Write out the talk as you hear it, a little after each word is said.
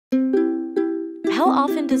How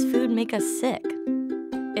often does food make us sick?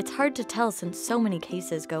 It's hard to tell since so many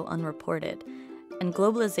cases go unreported, and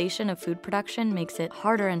globalization of food production makes it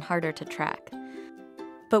harder and harder to track.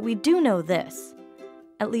 But we do know this.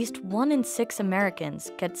 At least 1 in 6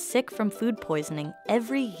 Americans get sick from food poisoning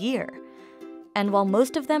every year. And while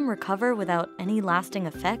most of them recover without any lasting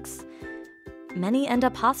effects, many end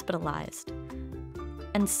up hospitalized.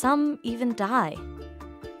 And some even die.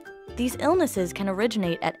 These illnesses can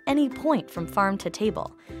originate at any point from farm to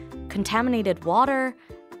table. Contaminated water,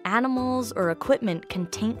 animals, or equipment can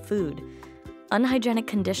taint food. Unhygienic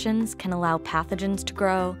conditions can allow pathogens to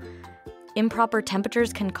grow. Improper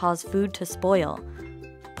temperatures can cause food to spoil.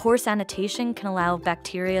 Poor sanitation can allow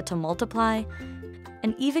bacteria to multiply.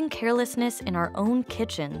 And even carelessness in our own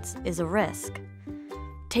kitchens is a risk.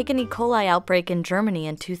 Take an E. coli outbreak in Germany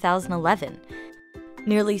in 2011.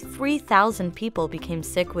 Nearly 3,000 people became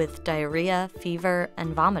sick with diarrhea, fever,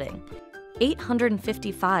 and vomiting.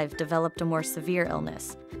 855 developed a more severe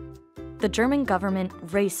illness. The German government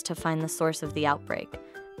raced to find the source of the outbreak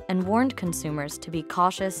and warned consumers to be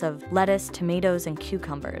cautious of lettuce, tomatoes, and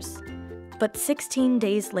cucumbers. But 16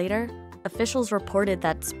 days later, officials reported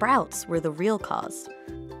that sprouts were the real cause.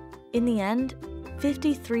 In the end,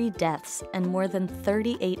 53 deaths and more than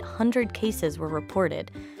 3,800 cases were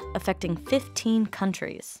reported, affecting 15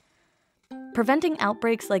 countries. Preventing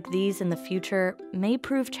outbreaks like these in the future may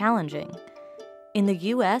prove challenging. In the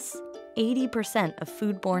US, 80% of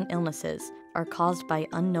foodborne illnesses are caused by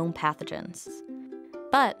unknown pathogens.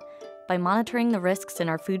 But by monitoring the risks in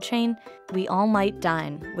our food chain, we all might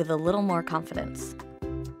dine with a little more confidence.